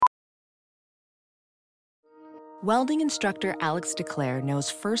Welding instructor Alex DeClaire knows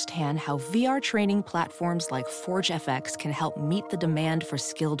firsthand how VR training platforms like ForgeFX can help meet the demand for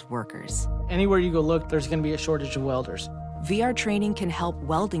skilled workers. Anywhere you go look, there's going to be a shortage of welders. VR training can help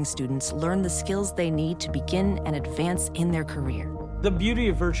welding students learn the skills they need to begin and advance in their career. The beauty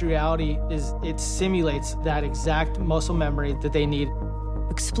of virtual reality is it simulates that exact muscle memory that they need.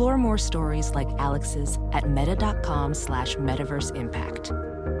 Explore more stories like Alex's at meta.com/metaverseimpact.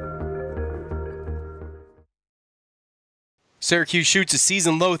 Syracuse shoots a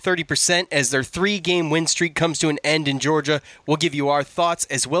season-low 30% as their 3-game win streak comes to an end in Georgia. We'll give you our thoughts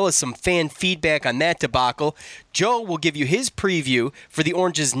as well as some fan feedback on that debacle. Joe will give you his preview for the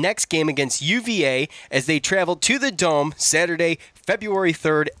Orange's next game against UVA as they travel to the Dome Saturday, February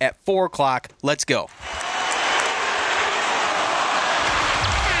 3rd at 4 o'clock. Let's go.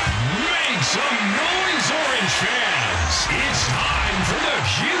 Make some noise, Orange fans. It's time for the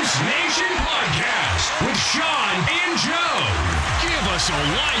Cuse Nation Podcast with Sean and Joe. Give us a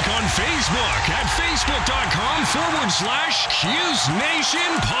like on Facebook at facebook.com/Cuse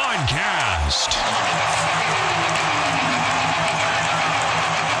Nation Podcast.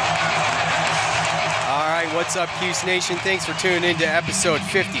 All right, what's up, Cuse Nation? Thanks for tuning in to episode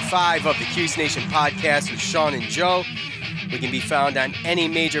 55 of the Cuse Nation Podcast with Sean and Joe. We can be found on any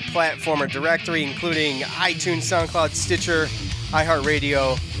major platform or directory, including iTunes, SoundCloud, Stitcher,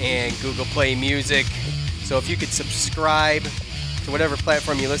 iHeartRadio, and Google Play Music. So if you could subscribe to whatever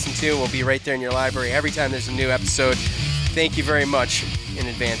platform you listen to, we'll be right there in your library every time there's a new episode. Thank you very much in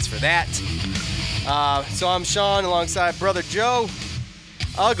advance for that. So I'm Sean alongside brother Joe.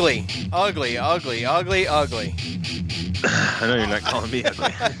 Ugly. I know you're not calling me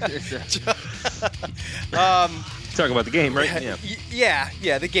ugly. Talking about the game, right? Yeah,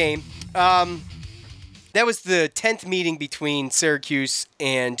 the game. That was the 10th meeting between Syracuse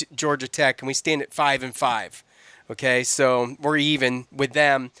and Georgia Tech, and we stand at 5-5. Okay, so we're even with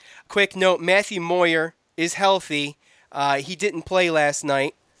them. Quick note, Matthew Moyer is healthy. He didn't play last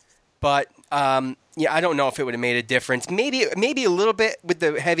night, but I don't know if it would have made a difference. Maybe a little bit with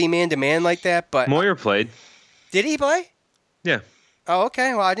the heavy man-to-man like that, but Moyer played. Did he play? Yeah. Oh,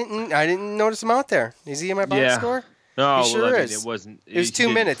 okay. Well, I didn't notice him out there. Is he in my box score? No, he sure is. It wasn't. It was 2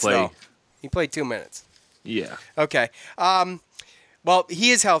 minutes though. He played 2 minutes. Yeah. Okay. Well,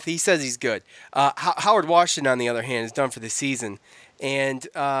 he is healthy. He says he's good. Howard Washington, on the other hand, is done for the season. And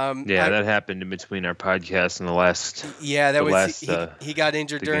that happened in between our podcast and the last. Yeah, he got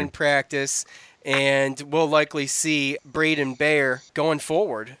injured during practice, and we'll likely see Braden Bayer going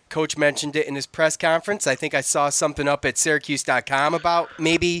forward. Coach mentioned it in his press conference. I think I saw something up at Syracuse.com about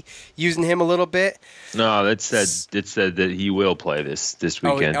maybe using him a little bit. No, it said that he will play this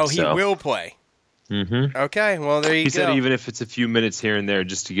weekend. He will play. Mm-hmm. Okay, well there you go. He said even if it's a few minutes here and there,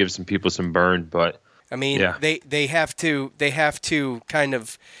 just to give some people some burn. But I mean, they have to kind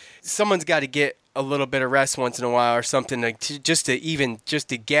of, someone's got to get a little bit of rest once in a while or something, like just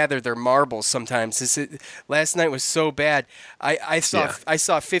to gather their marbles. Sometimes last night was so bad. I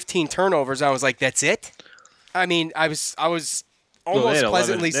saw 15 turnovers. I was like, that's it. I mean, I was almost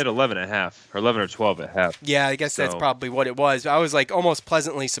pleasantly. They had 11 at half, or 11 or 12 at half. Yeah, I guess that's probably what it was. I was like almost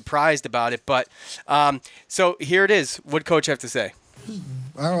pleasantly surprised about it. But so here it is. What'd Coach have to say?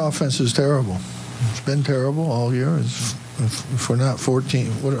 Our offense is terrible. It's been terrible all year. If we're not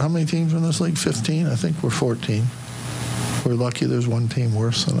 14, how many teams in this league? 15? I think we're 14. We're lucky there's one team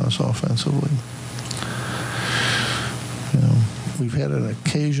worse than us offensively. We've had an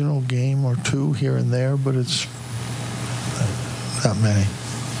occasional game or two here and there, but it's not many.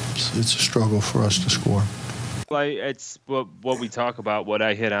 It's a struggle for us to score. It's what we talk about, what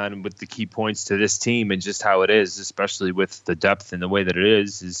I hit on with the key points to this team and just how it is, especially with the depth and the way that it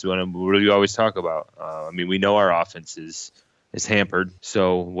is what we always talk about. We know our offense is hampered.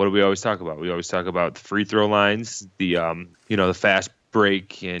 So what do we always talk about? We always talk about the free throw lines, the fast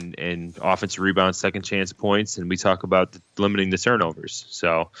break and offensive rebound, second chance points, and we talk about limiting the turnovers.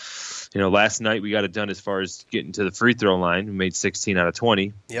 So, last night we got it done as far as getting to the free throw line. We made 16 out of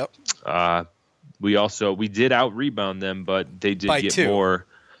 20. Yep. We did out rebound them, but they did get more.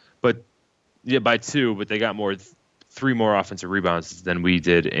 But by 2, but they got 3 more offensive rebounds than we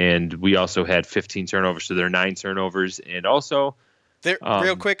did, and we also had 15 turnovers, so there are 9 turnovers, and also.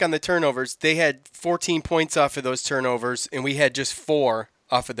 Real quick on the turnovers, they had 14 points off of those turnovers, and we had just 4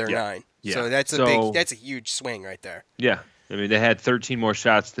 off of their 9. Yeah. So that's a huge swing right there. Yeah, they had 13 more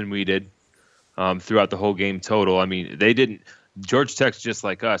shots than we did throughout the whole game total. They didn't. Georgia Tech's just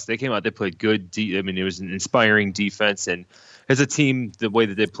like us. They came out, they played good. It was an inspiring defense, and as a team, the way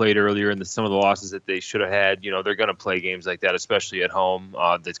that they played earlier and some of the losses that they should have had, they're going to play games like that, especially at home.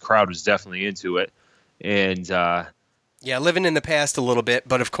 The crowd was definitely into it. And yeah, living in the past a little bit,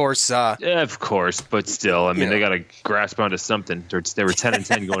 but of course. But still, I mean, they got to grasp onto something. They were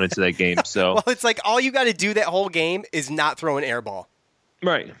 10-10 going into that game. So well, it's like all you got to do that whole game is not throw an air ball.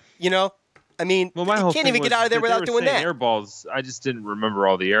 Right. You know? I mean, my you whole can't thing even get out of there without doing that. Air balls. I just didn't remember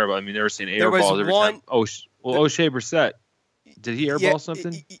all the air balls. I mean, they were saying air there was balls every one, time. O'Shea Brissett. Did he airball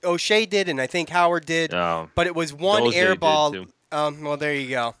something? O'Shea did, and I think Howard did. Oh, but it was one air ball. Well, there you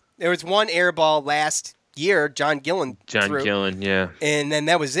go. There was one air ball last year. John Gillen threw, yeah. And then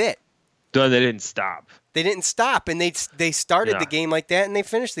that was it. They didn't stop. They didn't stop, and they started the game like that, and they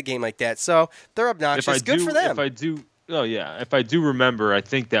finished the game like that. So they're obnoxious. Good for them. If I do remember, I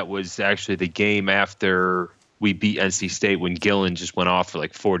think that was actually the game after we beat NC State when Gillen just went off for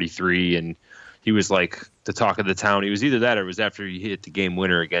like 43, and he was like the talk of the town. He was either that or it was after he hit the game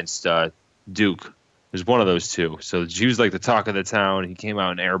winner against Duke. It was one of those two. So he was like the talk of the town. He came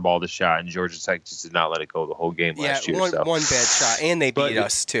out and airballed the shot, and Georgia Tech just did not let it go the whole game last year. One bad shot, and they beat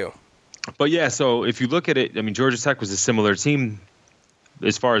us too. But yeah, so if you look at it, I mean, Georgia Tech was a similar team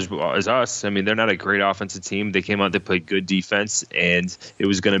as far as us. I mean, they're not a great offensive team. They came out, they played good defense, and it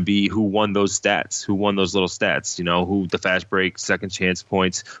was going to be who won those stats, who won those little stats, who the fast break, second chance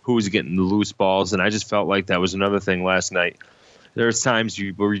points, who was getting the loose balls. And I just felt like that was another thing last night. There's times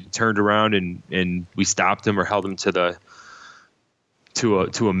where you turned around and we stopped them or held them to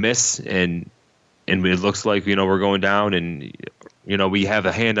a miss, and it looks like, we're going down and, we have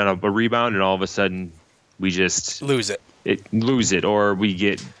a hand on a rebound, and all of a sudden we just lose it. Or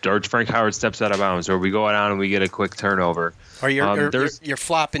or Frank Howard steps out of bounds, or we go down and we get a quick turnover. Or you're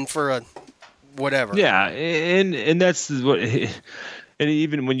flopping for a whatever. Yeah, and that's what. And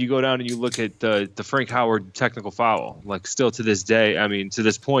even when you go down and you look at the Frank Howard technical foul, like still to this day, I mean, to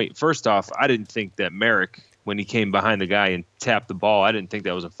this point, first off, I didn't think that Merrick, when he came behind the guy and tapped the ball, I didn't think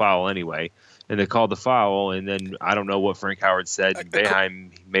that was a foul anyway. And they called the foul, and then I don't know what Frank Howard said.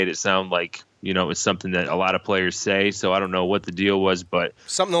 Boeheim made it sound like, it's something that a lot of players say, so I don't know what the deal was, but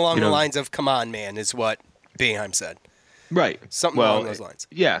something along the lines of "Come on, man," is what Boeheim said. Right. Something along those lines.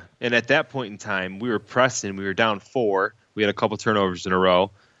 Yeah, and at that point in time, we were pressing. We were down 4. We had a couple turnovers in a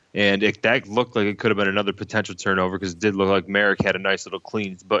row, and that looked like it could have been another potential turnover because it did look like Merrick had a nice little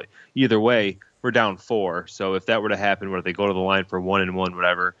clean. But either way, we're down 4. So if that were to happen, where they go to the line for 1-and-1,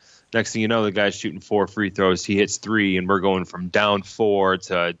 whatever. Next thing you know, the guy's shooting 4 free throws. He hits 3, and we're going from down 4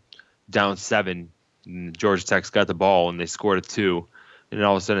 to down 7. And Georgia Tech's got the ball, and they scored a 2. And then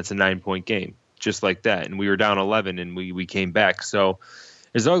all of a sudden, it's a 9-point game, just like that. And we were down 11, and we came back. So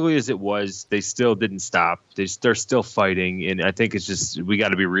as ugly as it was, they still didn't stop. They're still fighting, and I think it's just we got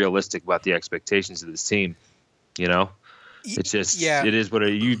to be realistic about the expectations of this team. It's just it is what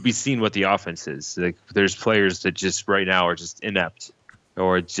you'd be seeing what the offense is. Like there's players that just right now are just inept.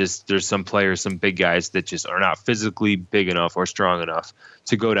 Or there's some players, some big guys that just are not physically big enough or strong enough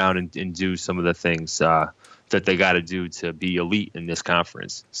to go down and do some of the things that they got to do to be elite in this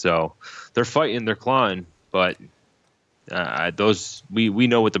conference. So they're fighting, they're clawing, but we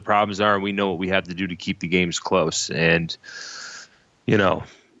know what the problems are, and we know what we have to do to keep the games close. And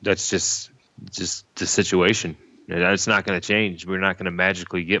that's just the situation. It's not going to change. We're not going to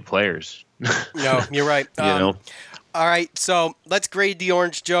magically get players. No, you're right. All right, so let's grade the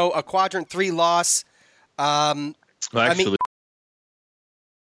Orange Joe. A quadrant 3 loss.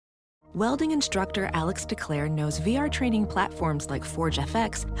 Welding instructor Alex DeClaire knows VR training platforms like Forge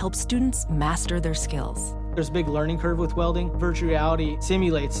FX help students master their skills. There's a big learning curve with welding. Virtual reality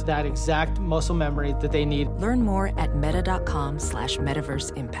simulates that exact muscle memory that they need. Learn more at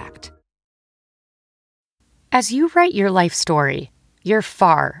meta.com/metaverseimpact. As you write your life story, you're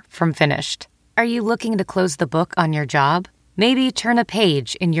far from finished. Are you looking to close the book on your job? Maybe turn a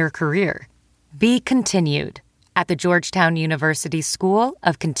page in your career? Be continued at the Georgetown University School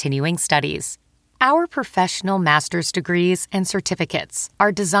of Continuing Studies. Our professional master's degrees and certificates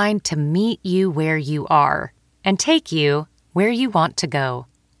are designed to meet you where you are and take you where you want to go.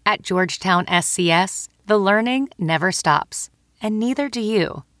 At Georgetown SCS, the learning never stops, and neither do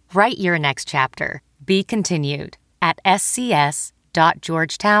you. Write your next chapter. Be continued at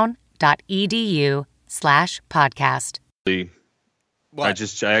scs.georgetown.edu/podcast. I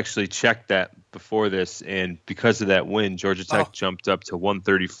actually checked that before this, and because of that win, Georgia Tech jumped up to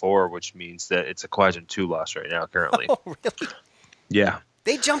 134, which means that it's a quadrant 2 loss right now currently. Oh, really? Yeah.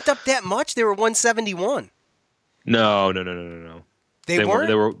 They jumped up that much? They were 171. No. They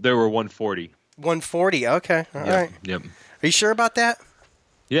weren't? They were 140. 140. Okay. All right. Yep. Are you sure about that?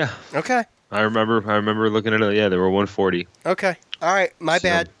 Yeah. Okay. I remember looking at it. Yeah, they were 140. Okay. All right. My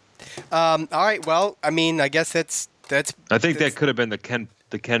bad. All right. Well, I mean, I guess that's. I think that could have been the Ken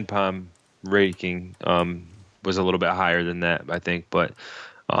Palm ranking was a little bit higher than that, I think. But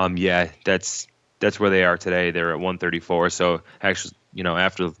yeah, that's where they are today. They're at 134. So actually,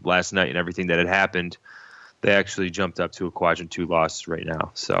 after last night and everything that had happened, they actually jumped up to a quadrant 2 loss right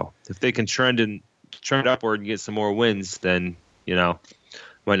now. So if they can trend upward and get some more wins, then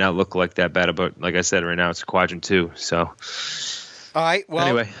might not look like that bad. But like I said, right now it's a quadrant 2. So. All right. Well,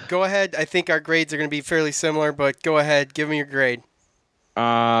 anyway, go ahead. I think our grades are going to be fairly similar, but go ahead. Give me your grade.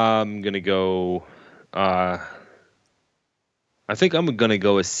 I'm going to go. I think I'm going to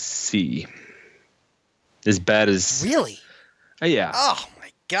go a C. As bad as. Really? Yeah. Oh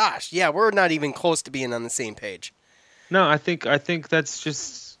my gosh. Yeah, we're not even close to being on the same page. No, I think that's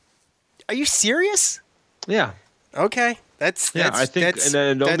just. Are you serious? Yeah. Okay. I think,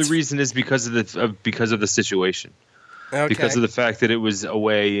 and the only reason is because of the situation. Okay. Because of the fact that it was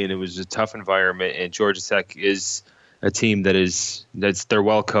away and it was a tough environment, and Georgia Tech is a team they're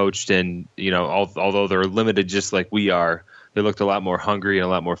well coached, and although they're limited just like we are, they looked a lot more hungry and a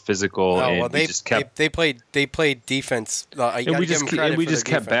lot more physical. Oh, and well, they played defense. And we just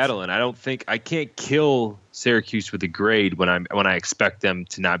kept battling. I can't kill Syracuse with a grade when I expect them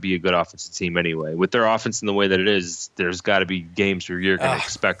to not be a good offensive team anyway. With their offense and the way that it is, there's got to be games where you're going to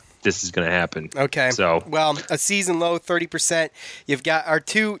expect this is going to happen. Okay. So a season low 30%. You've got our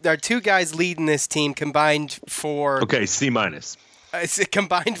two guys leading this team combined for C minus.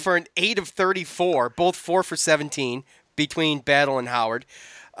 Combined for an 8 of 34, both 4 for 17 between Battle and Howard.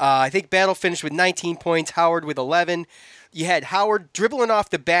 I think Battle finished with 19 points, Howard with 11. You had Howard dribbling off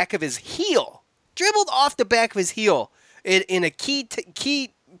the back of his heel. Dribbled off the back of his heel in a key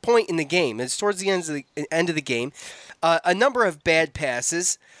point in the game. It's towards the end of the game. A number of bad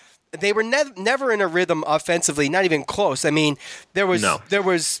passes. They were never in a rhythm offensively, not even close. I mean, there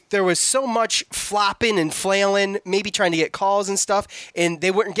was so much flopping and flailing, maybe trying to get calls and stuff, and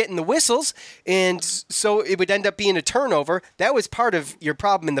they weren't getting the whistles, and so it would end up being a turnover. That was part of your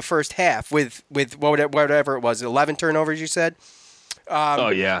problem in the first half with whatever it was, 11 turnovers you said.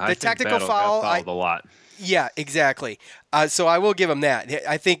 The technical foul. Got fouled a lot. Yeah, exactly. So I will give them that.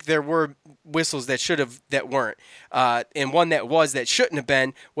 I think there were whistles that weren't. And one that shouldn't have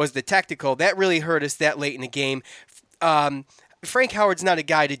been was the technical. That really hurt us that late in the game. Frank Howard's not a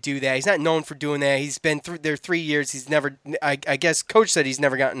guy to do that. He's not known for doing that. He's been there 3 years. He's never, I guess Coach said he's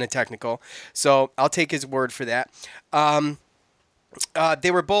never gotten a technical. So I'll take his word for that.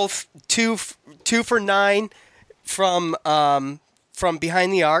 They were both 2 for 9 from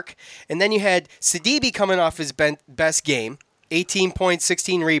behind the arc. And then you had Sidibe coming off his best game, 18 points,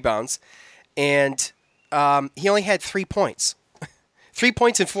 16 rebounds. And he only had 3 points. 3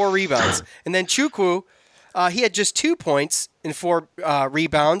 points and 4 rebounds. And then Chukwu, he had just 2 points and 4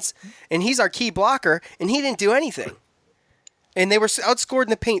 rebounds. And he's our key blocker, and he didn't do anything. And they were outscored in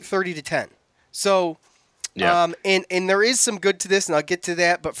the paint 30-10. So, yeah. And there is some good to this, and I'll get to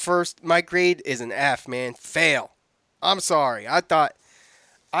that. But first, my grade is an F, man. Fail. I'm sorry. I thought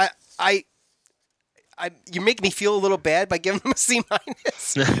you make me feel a little bad by giving them a C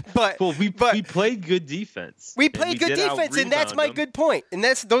minus. But we played good defense. We played good defense, and that's my good point. And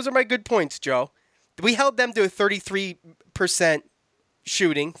those are my good points, Joe. We held them to a 33%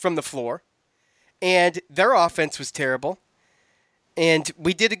 shooting from the floor, and their offense was terrible. And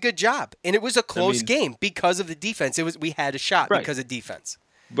we did a good job, and it was a close game because of the defense. We had a shot because of defense.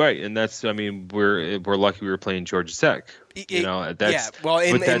 Right, and we're lucky we were playing Georgia Tech. That's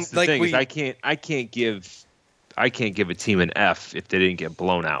the thing is I can't give a team an F if they didn't get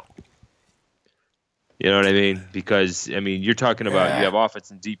blown out. You know what I mean? Because you're talking about you have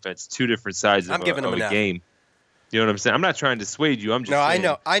offense and defense, 2 different sides of a game. You know what I'm saying? I'm not trying to dissuade you. I'm just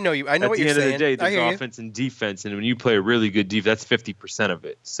saying, I know you. I know what you're saying. At the end of the day, there's offense and defense, and when you play a really good defense, that's 50% of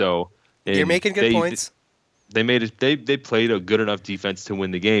it. So you're making good points. They made it. They played a good enough defense to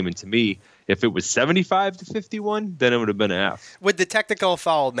win the game, and to me, if it was 75-51, then it would have been an F. Would the technical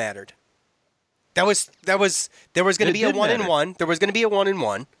foul mattered? There was going to be a 1-and-1. There was going to be a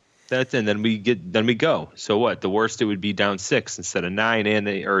 1-and-1. That's and then we go. So what? The worst it would be down 6 instead of 9, and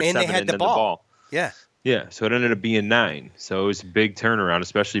 7, they had the ball. Yeah. Yeah, so it ended up being 9. So it was a big turnaround,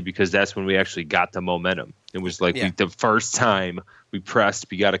 especially because that's when we actually got the momentum. It was like the first time we pressed,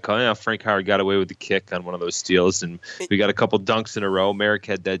 we got a call. Frank Howard got away with the kick on one of those steals, and we got a couple dunks in a row. Merrick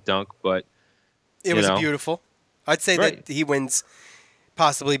had that dunk, but it was beautiful. I'd say that he wins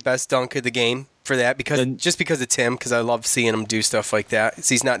possibly best dunk of the game for that because of Tim, because I love seeing him do stuff like that.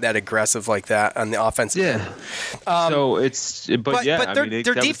 He's not that aggressive like that on the offensive end. So their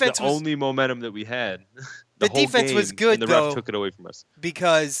defense was the only momentum that we had. The defense was good, and the ref took it away from us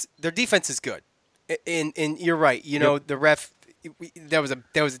because their defense is good. And you're right. The ref that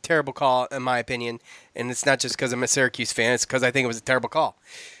was a terrible call in my opinion, and it's not just because I'm a Syracuse fan. It's because I think it was a terrible call.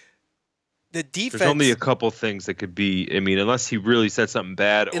 The defense. There's only a couple things that could be. I mean, unless he really said something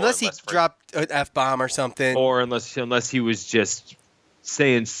bad, unless he dropped an F-bomb or something, or unless he was just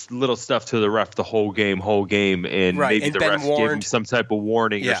saying little stuff to the ref the whole game, and maybe and the ref gave him some type of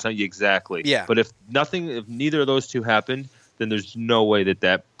warning or something. Exactly. Yeah. But if neither of those two happened, then there's no way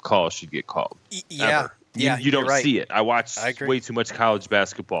that call should get called. Ever. You don't see it. I watch way too much college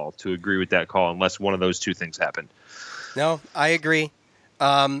basketball to agree with that call unless one of those two things happened. No, I agree.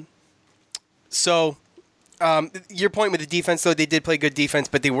 So your point with the defense, though, they did play good defense,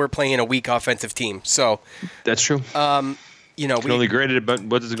 but they were playing a weak offensive team. So that's true. You know, we only graded it, but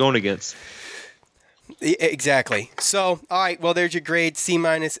what is it going against? Exactly. So, all right, well, there's your grade, C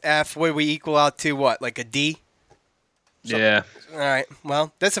minus F. What do we equal out to? What, like a D? Yeah. All right.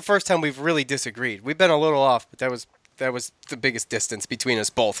 Well, that's the first time we've really disagreed. We've been a little off, but that was the biggest distance between us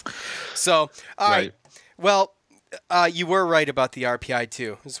both. So, all right. Well, you were right about the RPI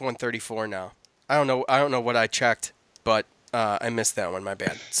too. It's 134 now. I don't know what I checked, but I missed that one. My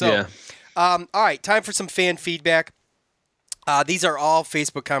bad. So, all right. Time for some fan feedback. These are all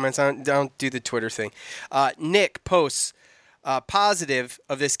Facebook comments. I don't do the Twitter thing. Nick posts, positive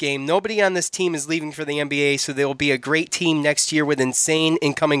of this game. Nobody on this team is leaving for the NBA, so they will be a great team next year with insane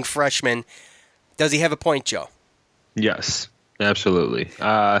incoming freshmen. Does he have a point, Joe? Yes, absolutely.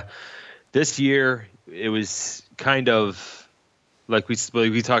 This year, it was kind of like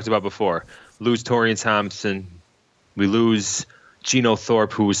we talked about before. Lose Torian Thompson. We lose Geno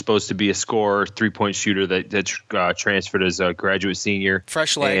Thorpe, who was supposed to be a scorer, 3-point shooter that transferred as a graduate senior.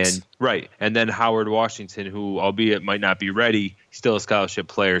 Fresh legs. And then Howard Washington, who, albeit might not be ready, still a scholarship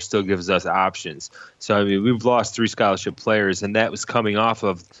player, still gives us options. So, I mean, we've lost 3 scholarship players, and that was coming off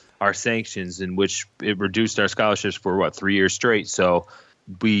of our sanctions, in which it reduced our scholarships for, 3 years straight. So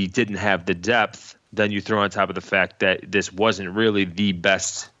we didn't have the depth. Then you throw on top of the fact that this wasn't really the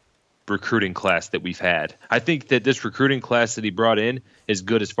best recruiting class that we've had. I think that this recruiting class that he brought in is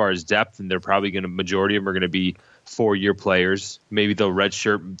good as far as depth, and they're probably going to, majority of them are going to be 4-year players. Maybe they'll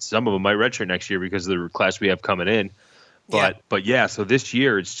redshirt. Some of them might redshirt next year because of the class we have coming in. But so this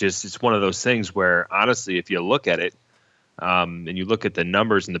year it's one of those things where, honestly, if you look at it and you look at the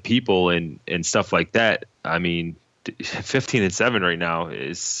numbers and the people and stuff like that, I mean, 15-7 right now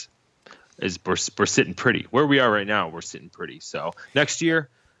is we're sitting pretty. Where we are right now, we're sitting pretty. So next year,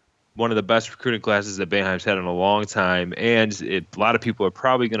 one of the best recruiting classes that Boeheim's had in a long time, and a lot of people are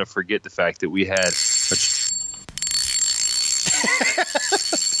probably going to forget the fact that we had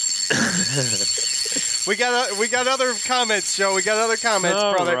we got other comments, Joe. We got other comments,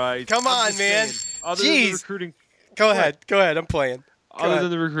 brother. Right. Come on, man. Jeez. Go ahead. I'm playing. Other than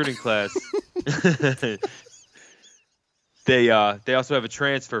the recruiting class. They also have a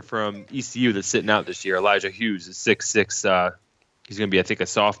transfer from ECU that's sitting out this year. Elijah Hughes is 6'6". He's going to be, I think, a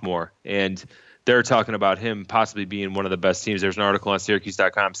sophomore. And they're talking about him possibly being one of the best teams. There's an article on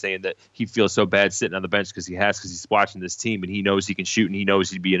Syracuse.com saying that he feels so bad sitting on the bench because he's watching this team and he knows he can shoot and he knows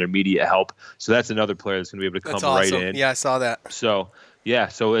he'd be an immediate help. So that's another player that's going to be able to come right in. Yeah, I saw that. So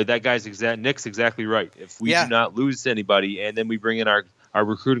that guy's Nick's exactly right. If we do not lose anybody and then we bring in our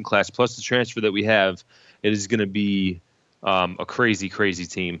recruiting class plus the transfer that we have, it is going to be a crazy, crazy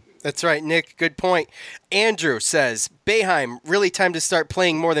team. That's right, Nick. Good point. Andrew says, Boeheim, really time to start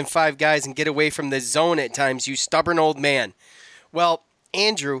playing more than 5 guys and get away from the zone at times, you stubborn old man. Well,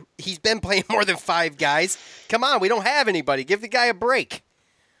 Andrew, he's been playing more than 5 guys. Come on, we don't have anybody. Give the guy a break.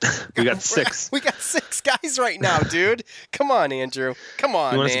 We got 6. We got 6 guys right now, dude. Come on, Andrew. Come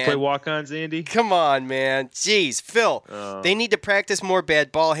on, man. You want us to play walk-ons, Andy? Come on, man. Jeez, Phil. They need to practice more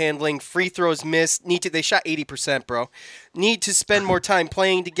bad ball handling. Free throws missed. They shot 80%, bro. Need to spend more time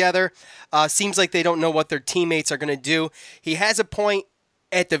playing together. Seems like they don't know what their teammates are going to do. He has a point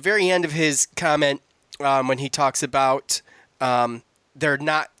at the very end of his comment when he talks about they're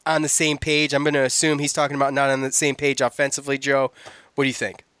not on the same page. I'm going to assume he's talking about not on the same page offensively, Joe. What do you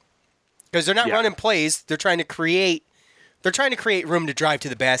think? Because they're not running plays. They're trying to create room to drive to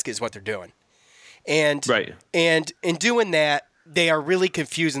the basket is what they're doing. And in doing that, they are really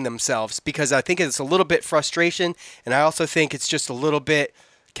confusing themselves because I think it's a little bit frustration, and I also think it's just a little bit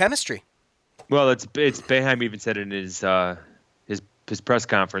chemistry. Well, it's Boeheim even said in his press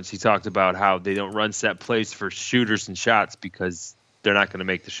conference, he talked about how they don't run set plays for shooters and shots because they're not going to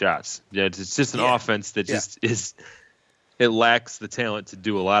make the shots. Yeah, it's just an offense that just is. It lacks the talent to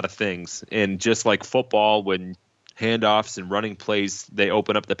do a lot of things. And just like football, when handoffs and running plays, they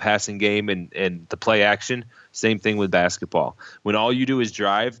open up the passing game and the play action. Same thing with basketball. When all you do is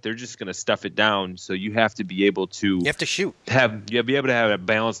drive, they're just going to stuff it down. So you have to be able to. You have to shoot. Be able to have a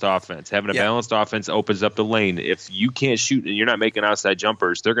balanced offense. Having a balanced offense opens up the lane. If you can't shoot and you're not making outside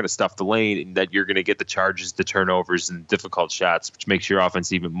jumpers, they're going to stuff the lane, and that you're going to get the charges, the turnovers, and difficult shots, which makes your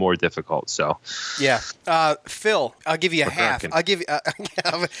offense even more difficult. So, yeah, Phil, I'll give you a half. I'll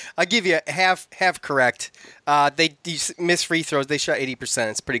give you half correct. They missed free throws. They shot 80%.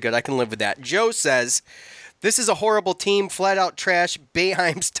 It's pretty good. I can live with that. Joe says, "This is a horrible team. Flat out trash.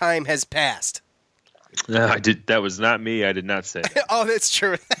 Boeheim's time has passed." That was not me. I did not say that. Oh, that's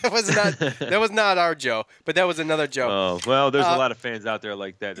true. That was not our Joe, but that was another Joe. Oh, well, there's a lot of fans out there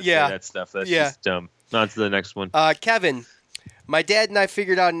like that. Say that stuff. That's just dumb. On to the next one. Kevin, my dad and I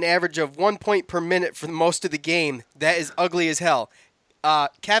figured out an average of 1 point per minute for most of the game. That is ugly as hell.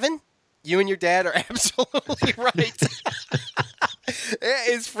 Kevin, you and your dad are absolutely right. It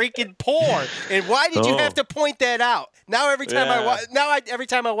is freaking poor. And why did you have to point that out? Now every time every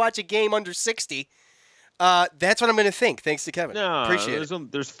time I watch a game under 60, that's what I'm going to think. Thanks to Kevin. No, appreciate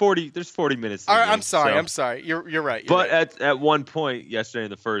it. There's 40 minutes. All right, I'm sorry. You're right. But at one point yesterday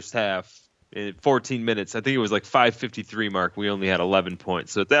in the first half, in 14 minutes, I think it was like 5:53 mark, we only had 11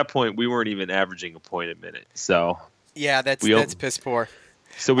 points. So at that point, we weren't even averaging a point a minute. So yeah, that's piss poor.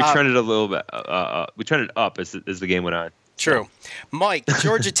 So we trended a little bit. We trended up as the game went on. True. Mike,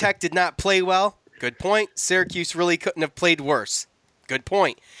 Georgia Tech did not play well. Good point. Syracuse really couldn't have played worse. Good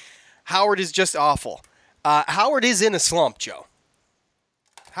point. Howard is just awful. Howard is in a slump, Joe.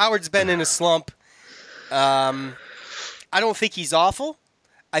 Howard's been in a slump. I don't think he's awful.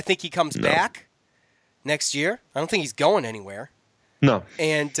 I think he comes back next year. I don't think he's going anywhere. No.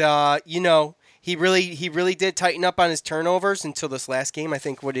 And, he really did tighten up on his turnovers until this last game. I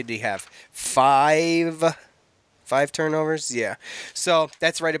think, what did he have? Five turnovers? Yeah. So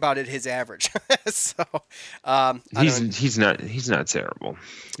that's right about at his average. So he's not terrible.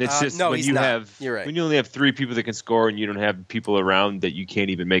 It's just when you have You're right. When you only have three people that can score and you don't have people around that you can't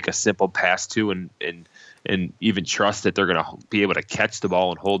even make a simple pass to and even trust that they're going to be able to catch the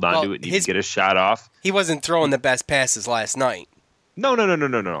ball and hold on to it and even get a shot off. He wasn't throwing the best passes last night. No.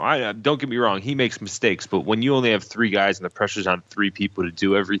 Don't get me wrong. He makes mistakes, but when you only have three guys and the pressure's on three people to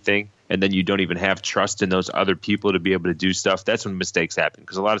do everything, and then you don't even have trust in those other people to be able to do stuff, that's when mistakes happen,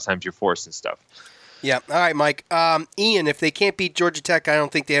 because a lot of times you're forcing stuff. Yeah. All right, Mike. Ian, if they can't beat Georgia Tech, I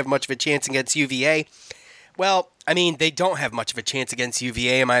don't think they have much of a chance against UVA. Well, I mean, they don't have much of a chance against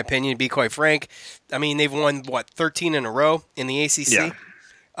UVA, in my opinion, to be quite frank. I mean, they've won, 13 in a row in the ACC? Yeah.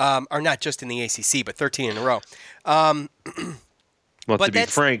 Or not just in the ACC, but 13 in a row. Well, to be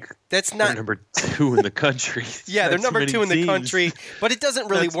frank, that's not they're number 2 in the country. Yeah, they're number 2 in the country, but it doesn't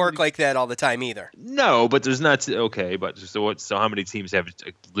really work like that all the time either. No, but there's not but so how many teams have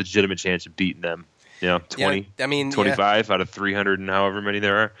a legitimate chance of beating them? 20. Yeah, I mean, 25 out of 300 and however many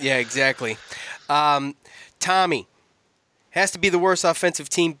there are. Yeah, exactly. Tommy, has to be the worst offensive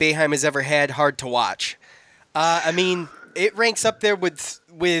team Boeheim has ever had. Hard to watch. I mean, it ranks up there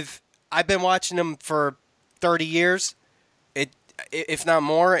with I've been watching them for 30 years. If not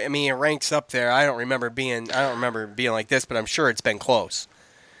more, I mean, it ranks up there. I don't remember being like this, but I'm sure it's been close.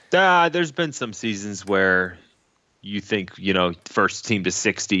 There's been some seasons where you think, first team to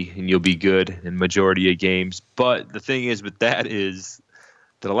 60 and you'll be good in majority of games. But the thing is with that is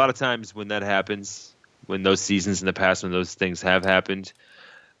that a lot of times when that happens, when those seasons in the past, when those things have happened,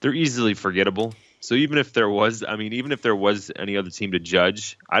 they're easily forgettable. So even if there was any other team to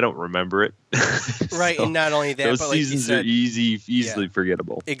judge, I don't remember it. Right, so and not only that, those but like seasons you said, are easily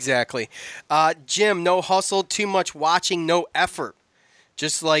forgettable. Exactly. Jim, no hustle, too much watching, no effort.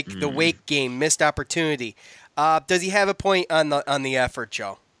 Just like the Wake game, missed opportunity. Does he have a point on the effort,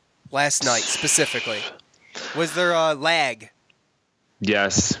 Joe? Last night specifically, was there a lag?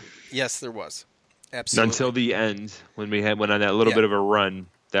 Yes. Yes, there was. Absolutely. Until the end, when we went on that little bit of a run.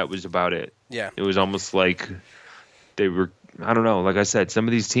 That was about it. Yeah. It was almost like they were, I don't know, like I said, some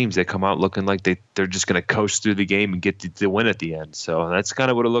of these teams, they come out looking like they're just going to coast through the game and get the win at the end. So that's kind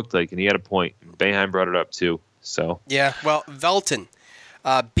of what it looked like, and he had a point. Boeheim brought it up too. So yeah, well, Velton,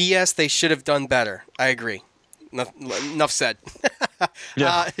 BS, they should have done better. I agree. Enough said.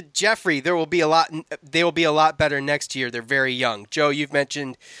 Yeah. Jeffrey, they will be a lot better next year. They're very young. Joe, you've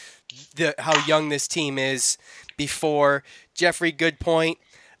mentioned how young this team is before. Jeffrey, good point.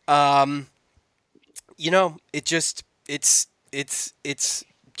 It's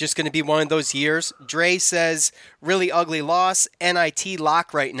just going to be one of those years. Dre says, really ugly loss. NIT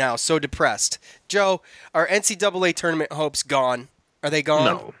lock right now. So depressed. Joe, are NCAA tournament hopes gone? Are they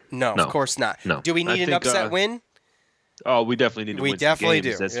gone? No, of course not. No. Do we need an upset win? Oh, we definitely need to win some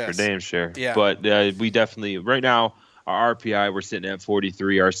games. That's for damn sure. Yeah. But we definitely, right now, our RPI, we're sitting at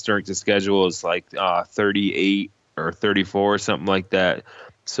 43. Our strength of schedule is like 38 or 34 or something like that.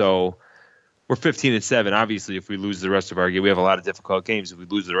 So we're 15-7. Obviously, if we lose the rest of our game, we have a lot of difficult games. If we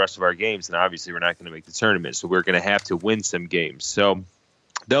lose the rest of our games, then obviously we're not going to make the tournament. So we're going to have to win some games. So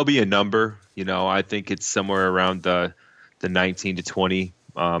there'll be a number. I think it's somewhere around the 19 to 20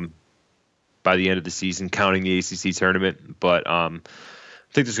 by the end of the season, counting the ACC tournament. But I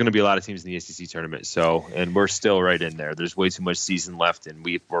think there's going to be a lot of teams in the ACC tournament. So, and we're still right in there. There's way too much season left, and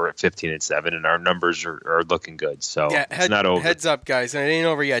we're at 15-7, and our numbers are looking good. So it's not over. Heads up, guys. And it ain't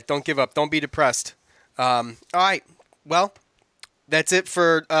over yet. Don't give up. Don't be depressed. All right. Well, that's it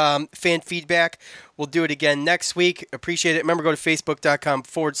for fan feedback. We'll do it again next week. Appreciate it. Remember, go to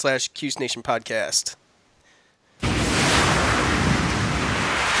facebook.com/Cuse Nation Podcast.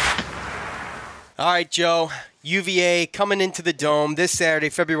 All right, Joe. UVA coming into the Dome this Saturday,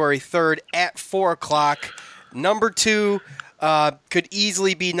 February 3rd at 4 o'clock. Number 2 could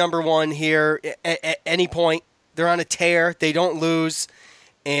easily be number 1 here at any point. They're on a tear. They don't lose.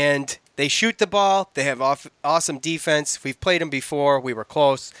 And they shoot the ball. They have awesome defense. We've played them before. We were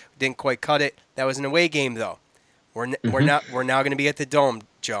close. Didn't quite cut it. That was an away game, though. We're now going to be at the Dome,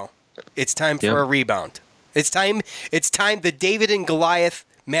 Joe. It's time for a rebound. It's time. The David and Goliath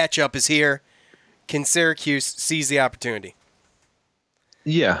matchup is here. Can Syracuse seize the opportunity?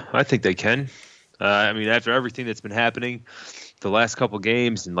 Yeah, I think they can. After everything that's been happening, the last couple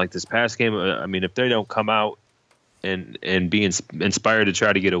games and like this past game, if they don't come out and be inspired to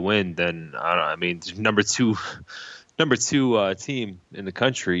try to get a win, then number two team in the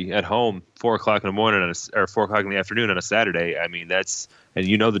country at home, 4 o'clock in the morning or 4 o'clock in the afternoon on a Saturday.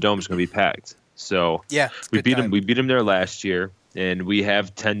 the Dome's going to be packed. So we beat them. We beat them there last year. And we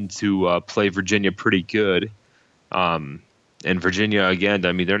have tend to play Virginia pretty good. And Virginia, again,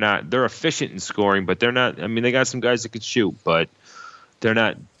 they're efficient in scoring, but they're not, they got some guys that could shoot, but they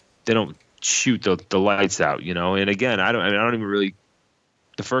don't shoot the lights out, And again, I don't even really,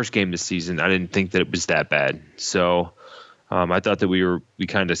 the first game this season, I didn't think that it was that bad. So I thought that we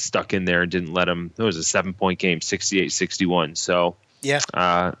kind of stuck in there and didn't let them, it was a 7-point game, 68-61. So,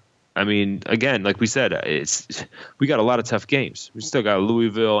 again, like we said, we got a lot of tough games. We still got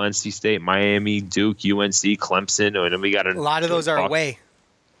Louisville, NC State, Miami, Duke, UNC, Clemson, and then we got a lot of those are away,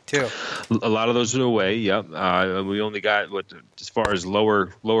 too. A lot of those are away. Yep. We only got as far as lower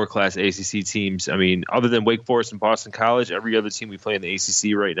class ACC teams. Other than Wake Forest and Boston College, every other team we play in the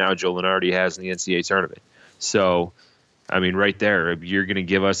ACC right now, Joe Lenardi has in the NCAA tournament. So. Right there, you're going to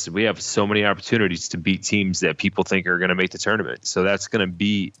give us. We have so many opportunities to beat teams that people think are going to make the tournament. So that's going to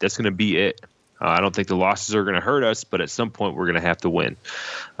be it. I don't think the losses are going to hurt us, but at some point we're going to have to win.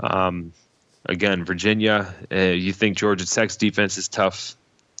 Again, Virginia. You think Georgia Tech's defense is tough?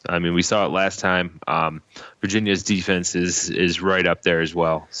 We saw it last time. Virginia's defense is right up there as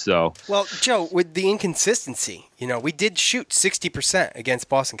well. So, well, Joe, with the inconsistency, we did shoot 60% against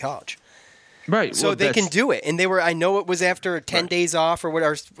Boston College. Right. So they can do it. And I know it was after 10 days off or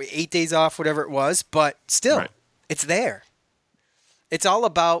whatever, 8 days off, whatever it was, but still, it's there. It's all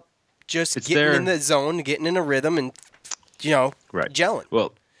about just getting in the zone, getting in a rhythm and, gelling.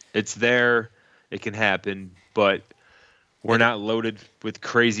 Well, it's there. It can happen, but we're not loaded with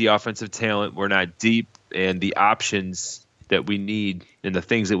crazy offensive talent. We're not deep, and the options that we need and the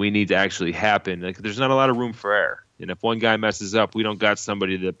things that we need to actually happen, there's not a lot of room for error. And if one guy messes up, we don't got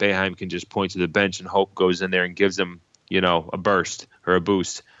somebody that Boeheim can just point to the bench and hope goes in there and gives them, a burst or a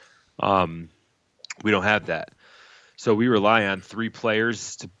boost. We don't have that. So we rely on 3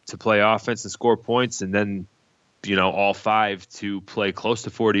 players to play offense and score points, and then, all 5 to play close to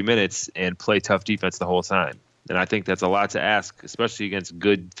 40 minutes and play tough defense the whole time. And I think that's a lot to ask, especially against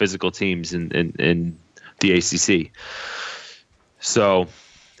good physical teams in the ACC. So...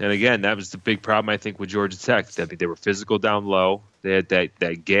 And again, that was the big problem, I think, with Georgia Tech. They were physical down low. They had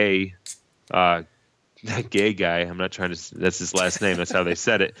that gay guy. I'm not trying to – that's his last name. That's how they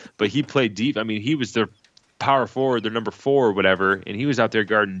said it. But he played deep. He was their power forward, their number 4 or whatever, and he was out there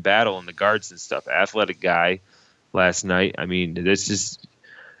guarding battle and the guards and stuff. Athletic guy last night. It's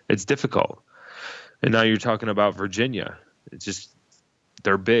difficult. And now you're talking about Virginia. It's just –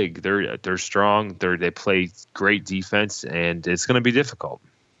 they're big. They're strong. They play great defense, and it's going to be difficult.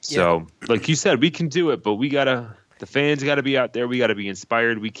 So, like you said, we can do it, but the fans got to be out there. We got to be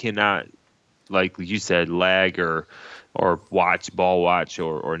inspired. We cannot, like you said, lag or ball watch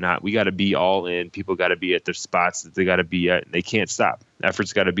or not. We got to be all in. People got to be at their spots that they got to be at. And they can't stop.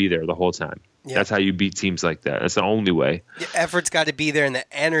 Effort's got to be there the whole time. Yeah. That's how you beat teams like that. That's the only way. Effort's got to be there, and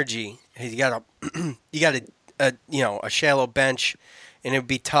the energy. You got to a shallow bench, and it would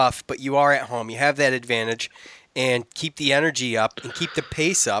be tough. But you are at home. You have that advantage, and keep the energy up and keep the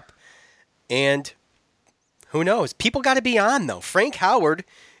pace up. And who knows? People got to be on though. Frank Howard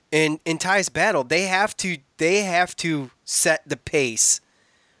and Tyus Battle, they have to set the pace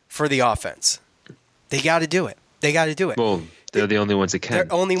for the offense. They got to do it. Well, they're the only ones that can. They're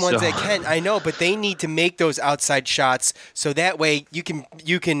the only ones that can. I know, but they need to make those outside shots so that way you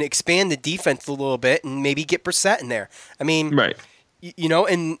can expand the defense a little bit and maybe get Brissett in there. I mean, right.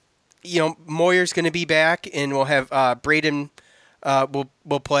 Moyer's going to be back, and we'll have Braden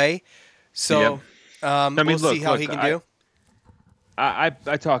will play. So we'll see how he can do. I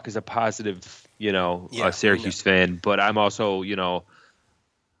talk as a positive, Syracuse fan, but I'm also,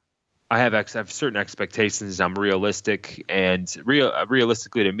 I have certain expectations. I'm realistic, and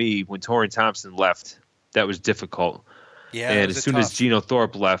realistically to me, when Torian Thompson left, that was difficult. Yeah, and as soon as Geno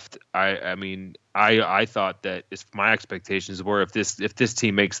Thorpe left, I thought that my expectations were if this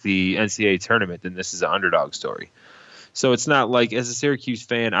team makes the NCAA tournament, then this is an underdog story. So it's not like, as a Syracuse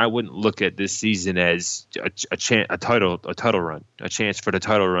fan, I wouldn't look at this season as a title run, a chance for the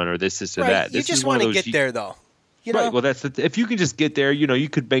title run, or this or that. You just want to get there, though. Right. Well, if you can just get there, you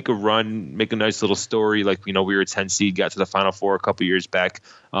could make a run, make a nice little story. Like, we were a 10 seed, got to the Final Four a couple years back.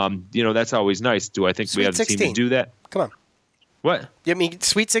 That's always nice. Do I think Sweet we have the 16. team to do that? Come on. What? I mean,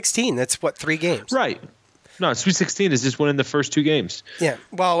 Sweet 16. That's 3 games. Right. No, Sweet 16 is just winning the first 2 games. Yeah.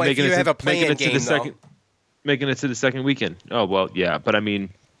 Well, if you have a play-in game, making it to the second weekend. Oh, well, yeah. But, I mean,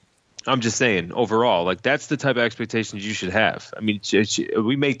 I'm just saying, overall, like, that's the type of expectations you should have. I mean,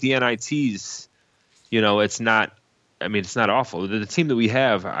 we make the NITs, it's not awful. The team that we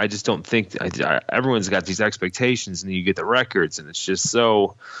have, I just don't think everyone's got these expectations, and then you get the records, and it's just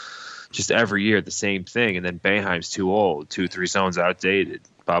every year the same thing. And then Boeheim's too old, 2-3 zones outdated,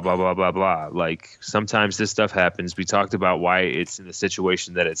 blah, blah, blah, blah, blah. Like, sometimes this stuff happens. We talked about why it's in the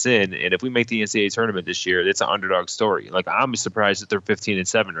situation that it's in. And if we make the NCAA tournament this year, it's an underdog story. Like, I'm surprised that they're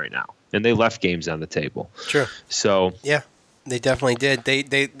 15-7 right now. And they left games on the table. True. So. Yeah, they definitely did. They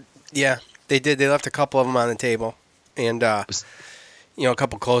did. They left a couple of them on the table. And, a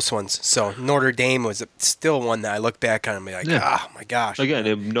couple close ones. So Notre Dame was still one that I look back on and be like, oh, my gosh.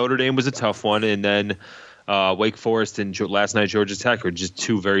 Again, Notre Dame was a tough one. And then Wake Forest and last night Georgia Tech are just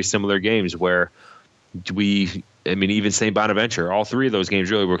 2 very similar games where even St. Bonaventure, all 3 of those games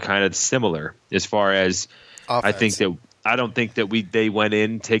really were kind of similar as far as offense. I don't think that they went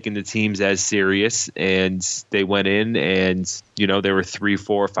in taking the teams as serious, and they went in and, there were 3,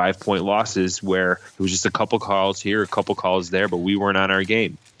 4, 5 point losses where it was just a couple calls here, a couple calls there, but we weren't on our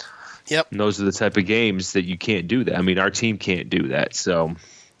game. Yep. And those are the type of games that you can't do that. I mean, our team can't do that. So.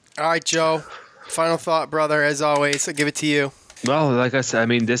 All right, Joe. Final thought, brother, as always. I'll give it to you. Well, like I said,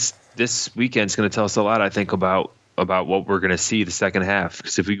 this weekend's going to tell us a lot, I think, about what we're going to see the second half.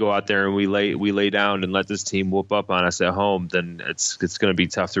 Because if we go out there and we lay down and let this team whoop up on us at home, then it's going to be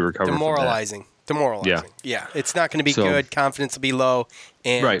tough to recover. Demoralizing. Yeah. It's not going to be good. Confidence will be low,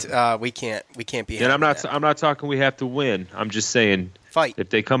 and right. we can't be. And I'm not talking we have to win. I'm just saying fight. If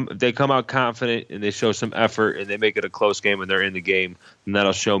they come out confident and they show some effort and they make it a close game and they're in the game, then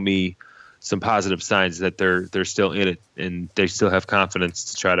that'll show me some positive signs that they're still in it and they still have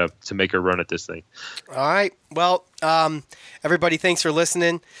confidence to try to make a run at this thing. All right. Well, everybody, thanks for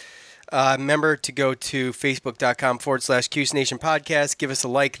listening. Remember to go to facebook.com/Cuse Nation Podcast. Give us a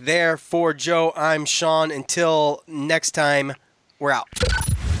like there. For Joe, I'm Sean. Until next time, we're out.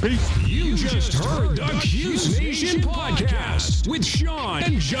 You just heard the Cuse Nation Podcast with Sean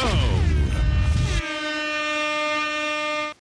and Joe.